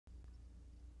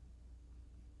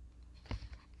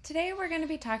Today we're going to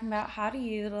be talking about how to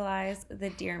utilize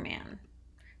the DearMan,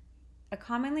 a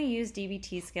commonly used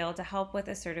DBT skill to help with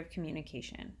assertive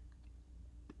communication.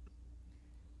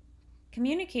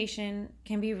 Communication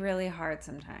can be really hard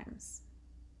sometimes.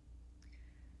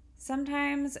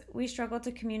 Sometimes we struggle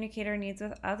to communicate our needs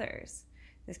with others.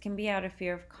 This can be out of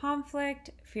fear of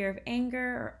conflict, fear of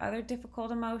anger, or other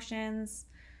difficult emotions.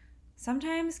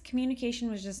 Sometimes communication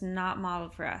was just not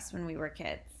modeled for us when we were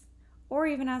kids, or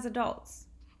even as adults.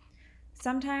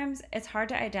 Sometimes it's hard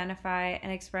to identify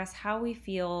and express how we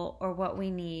feel or what we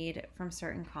need from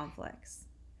certain conflicts.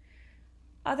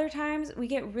 Other times we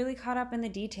get really caught up in the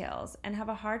details and have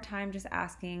a hard time just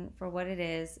asking for what it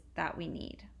is that we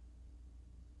need.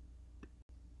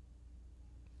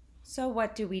 So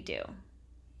what do?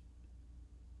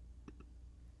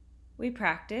 We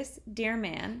practice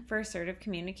DearMan for assertive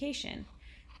communication.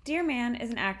 DearMan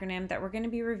is an acronym that we're going to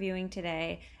be reviewing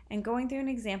today and going through an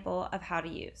example of how to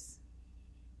use.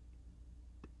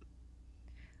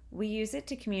 We use it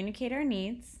to communicate our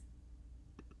needs,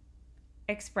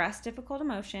 express difficult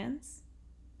emotions,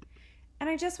 and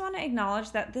I just want to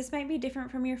acknowledge that this might be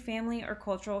different from your family or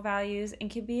cultural values and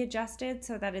can be adjusted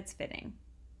so that it's fitting.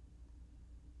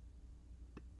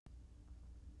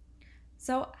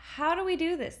 So how do we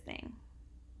do this thing?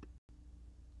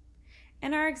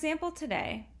 In our example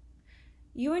today,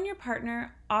 you and your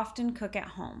partner often cook at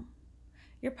home.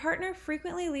 Your partner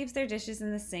frequently leaves their dishes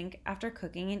in the sink after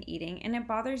cooking and eating, and it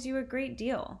bothers you a great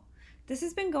deal. This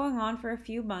has been going on for a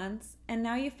few months, and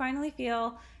now you finally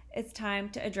feel it's time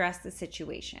to address the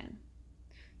situation.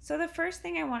 So the first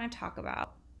thing I want to talk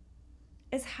about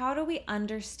is how do we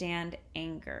understand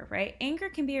anger, right? Anger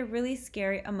can be a really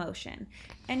scary emotion,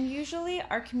 and usually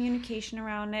our communication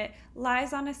around it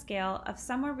lies on a scale of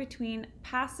somewhere between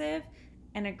passive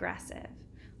and aggressive.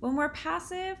 When we're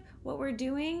passive, what we're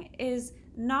doing is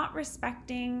not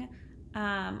respecting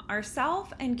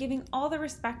ourselves and giving all the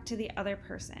respect to the other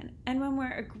person. And when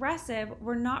we're aggressive,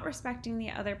 we're not respecting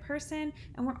the other person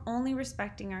and we're only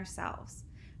respecting ourselves.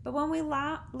 But when we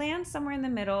land somewhere in the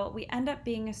middle, we end up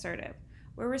being assertive.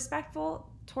 We're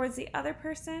respectful towards the other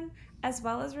person as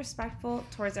well as respectful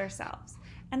towards ourselves.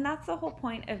 And that's the whole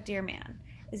point of DearMan,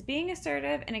 is being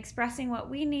assertive and expressing what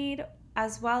we need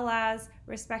as well as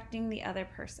respecting the other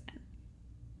person.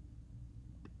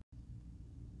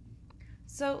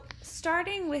 So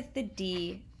starting with the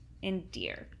D in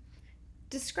Dear,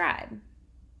 describe.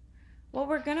 What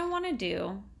we're going to want to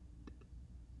do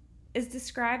is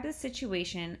describe the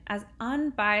situation as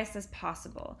unbiased as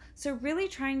possible. So really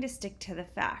trying to stick to the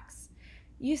facts.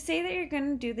 You say that you're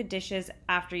going to do the dishes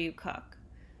after you cook.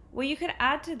 What you could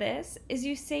add to this is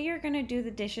you say you're going to do the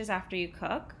dishes after you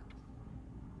cook,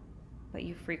 but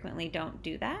you frequently don't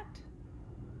do that.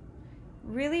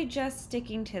 Really just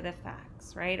sticking to the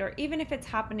facts, right? Or even if it's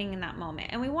happening in that moment.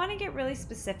 And we want to get really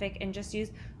specific and just use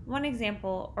one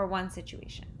example or one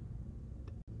situation.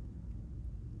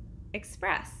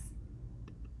 Express.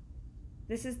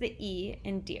 This is the E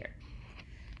in Dear.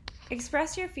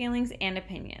 Express your feelings and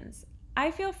opinions. I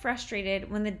feel frustrated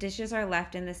when the dishes are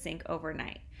left in the sink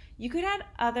overnight. You could add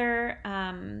other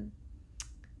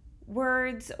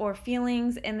words or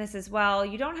feelings in this as well.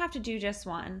 You don't have to do just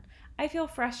one. I feel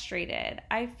frustrated.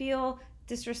 I feel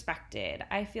disrespected.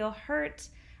 I feel hurt.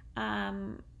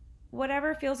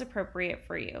 Whatever feels appropriate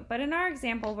for you. But in our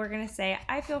example, we're going to say,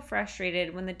 I feel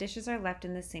frustrated when the dishes are left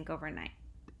in the sink overnight.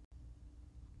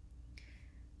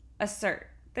 Assert.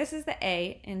 This is the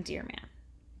A in DearMan.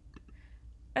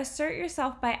 Assert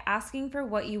yourself by asking for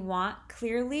what you want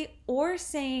clearly or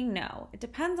saying no. It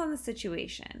depends on the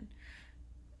situation.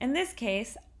 In this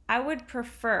case, I would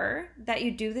prefer that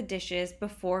you do the dishes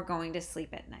before going to sleep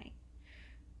at night.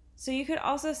 So you could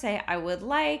also say, I would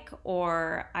like,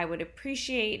 or I would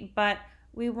appreciate, but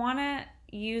we want to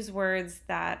use words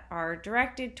that are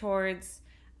directed towards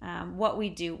what we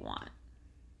do want.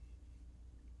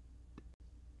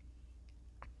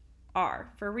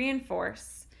 R for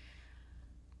reinforce.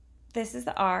 This is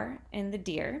the R in the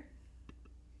Dear.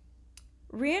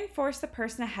 Reinforce the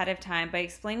person ahead of time by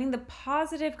explaining the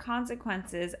positive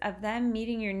consequences of them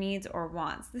meeting your needs or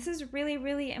wants. This is really,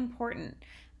 really important.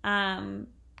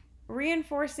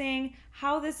 Reinforcing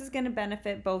how this is going to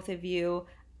benefit both of you,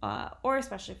 or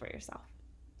especially for yourself.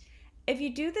 If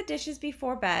you do the dishes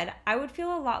before bed, I would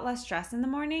feel a lot less stress in the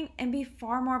morning and be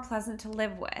far more pleasant to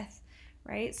live with,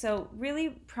 right? So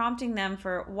really prompting them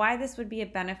for why this would be a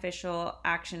beneficial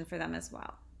action for them as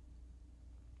well.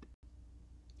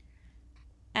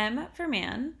 M for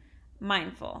man,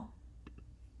 mindful.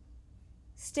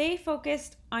 Stay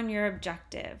focused on your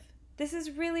objective. This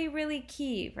is really, really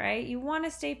key, right? You want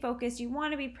to stay focused. You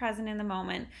want to be present in the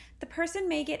moment. The person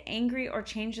may get angry or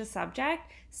change the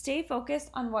subject. Stay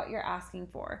focused on what you're asking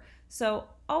for. So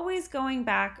always going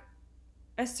back,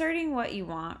 asserting what you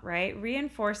want, right?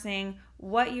 Reinforcing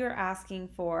what you're asking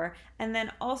for, and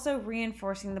then also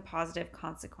reinforcing the positive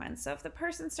consequence. So if the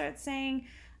person starts saying,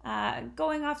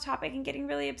 going off topic and getting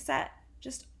really upset,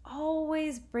 just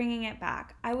always bringing it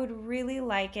back. I would really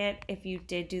like it if you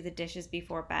did do the dishes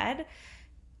before bed,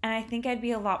 and I think I'd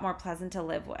be a lot more pleasant to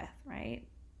live with, right?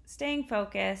 Staying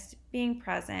focused, being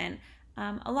present,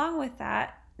 along with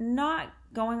that, not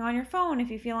going on your phone if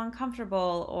you feel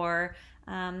uncomfortable, or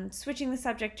switching the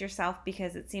subject yourself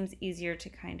because it seems easier to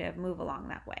kind of move along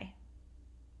that way.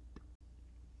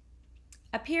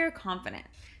 Appear confident.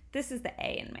 This is the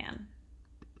A in man.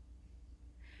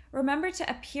 Remember to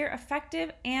appear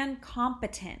effective and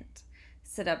competent.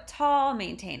 Sit up tall,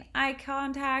 maintain eye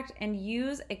contact, and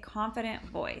use a confident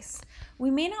voice.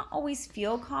 We may not always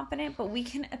feel confident, but we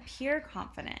can appear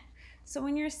confident. So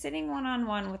when you're sitting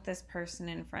one-on-one with this person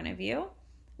in front of you,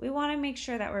 we want to make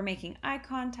sure that we're making eye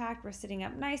contact, we're sitting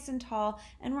up nice and tall,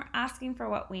 and we're asking for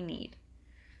what we need.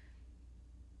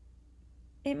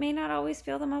 It may not always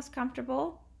feel the most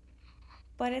comfortable,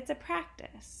 but it's a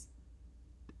practice.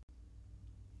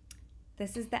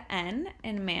 This is the N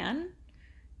in man,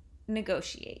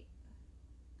 negotiate.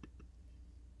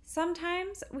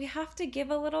 Sometimes we have to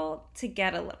give a little to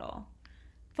get a little.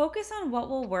 Focus on what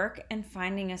will work and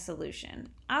finding a solution.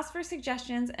 Ask for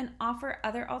suggestions and offer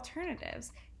other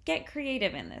alternatives. Get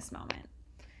creative in this moment.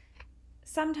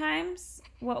 Sometimes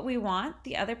what we want,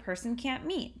 the other person can't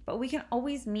meet, but we can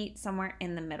always meet somewhere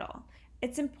in the middle.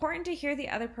 It's important to hear the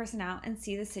other person out and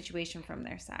see the situation from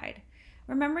their side.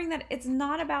 Remembering that it's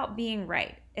not about being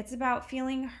right. It's about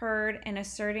feeling heard and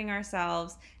asserting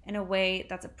ourselves in a way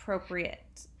that's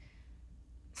appropriate.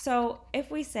 So if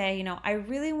we say, I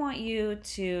really want you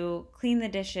to clean the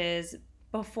dishes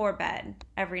before bed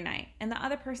every night, and the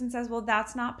other person says, well,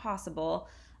 that's not possible,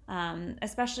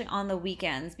 especially on the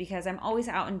weekends because I'm always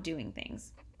out and doing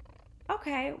things.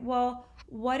 Okay, well,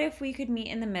 what if we could meet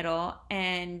in the middle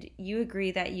and you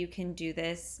agree that you can do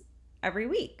this every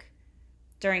week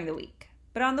during the week?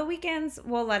 But on the weekends,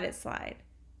 we'll let it slide.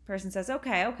 Person says,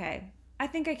 okay, I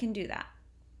think I can do that.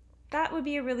 That would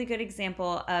be a really good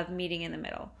example of meeting in the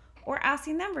middle, or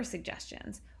asking them for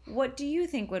suggestions. What do you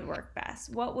think would work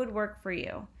best? What would work for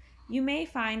you? You may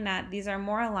find that these are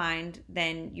more aligned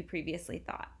than you previously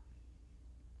thought.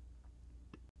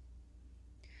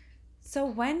 So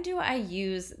when do I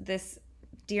use this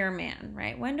DearMan,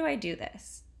 right? When do I do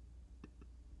this?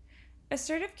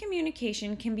 Assertive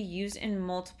communication can be used in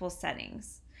multiple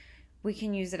settings. We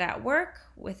can use it at work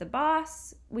with a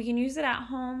boss. We can use it at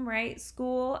home, right?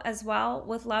 School as well,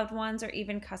 with loved ones or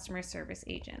even customer service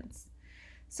agents.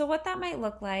 So what that might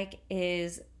look like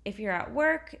is if you're at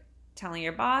work, telling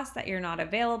your boss that you're not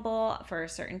available for a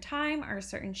certain time or a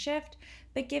certain shift,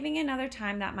 but giving another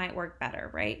time that might work better,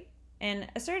 right? And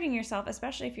asserting yourself,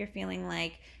 especially if you're feeling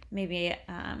like maybe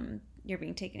you're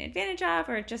being taken advantage of,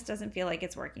 or it just doesn't feel like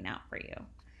it's working out for you.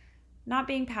 Not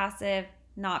being passive,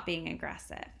 not being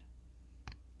aggressive.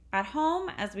 At home,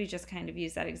 as we just kind of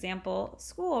used that example,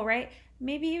 school, right?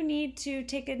 Maybe you need to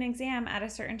take an exam at a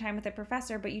certain time with a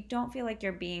professor, but you don't feel like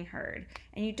you're being heard,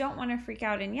 and you don't want to freak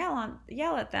out and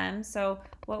yell at them. So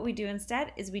what we do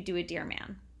instead is we do a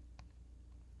DearMan.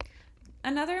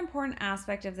 Another important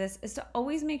aspect of this is to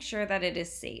always make sure that it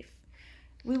is safe.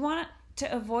 We want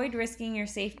to avoid risking your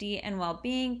safety and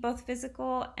well-being, both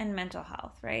physical and mental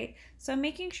health, right? So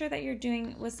making sure that you're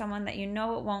doing with someone that you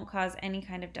know it won't cause any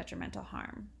kind of detrimental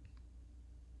harm.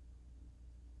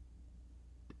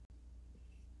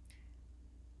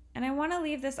 And I want to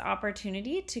leave this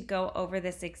opportunity to go over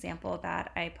this example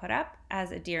that I put up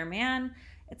as a DearMan.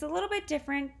 It's a little bit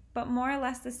different, but more or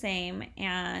less the same,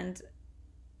 and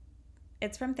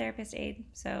it's from Therapist Aid,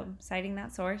 so citing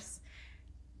that source.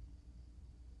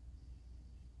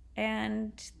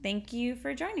 And thank you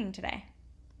for joining today.